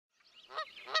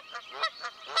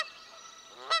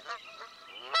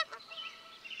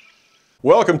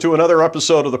Welcome to another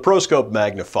episode of the ProScope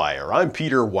Magnifier. I'm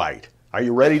Peter White. Are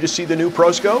you ready to see the new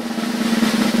ProScope?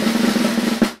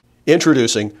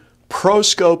 Introducing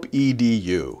ProScope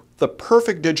EDU, the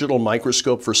perfect digital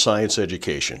microscope for science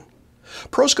education.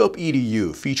 ProScope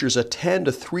EDU features a 10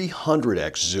 to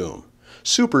 300x zoom,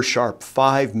 super sharp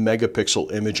 5 megapixel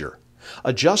imager,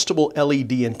 adjustable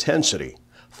LED intensity,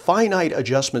 finite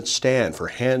adjustment stand for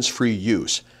hands-free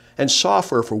use, and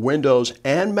software for Windows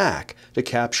and Mac to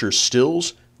capture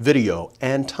stills, video,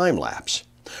 and time-lapse.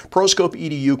 ProScope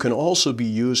EDU can also be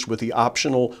used with the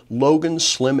optional Logan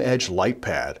Light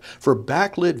Pad for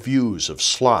backlit views of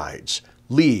slides,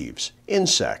 leaves,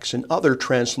 insects, and other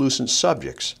translucent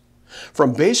subjects.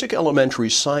 From basic elementary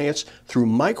science through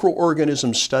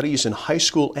microorganism studies in high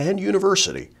school and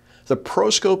university, the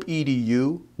ProScope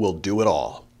EDU will do it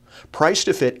all. Priced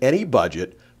to fit any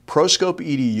budget, ProScope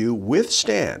EDU with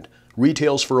stand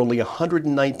retails for only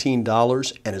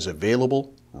 $119 and is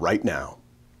available right now.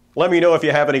 Let me know if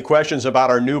you have any questions about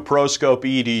our new ProScope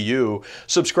EDU.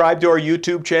 Subscribe to our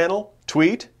YouTube channel,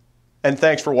 tweet, and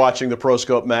thanks for watching the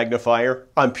ProScope Magnifier.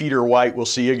 I'm Peter White. We'll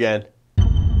see you again.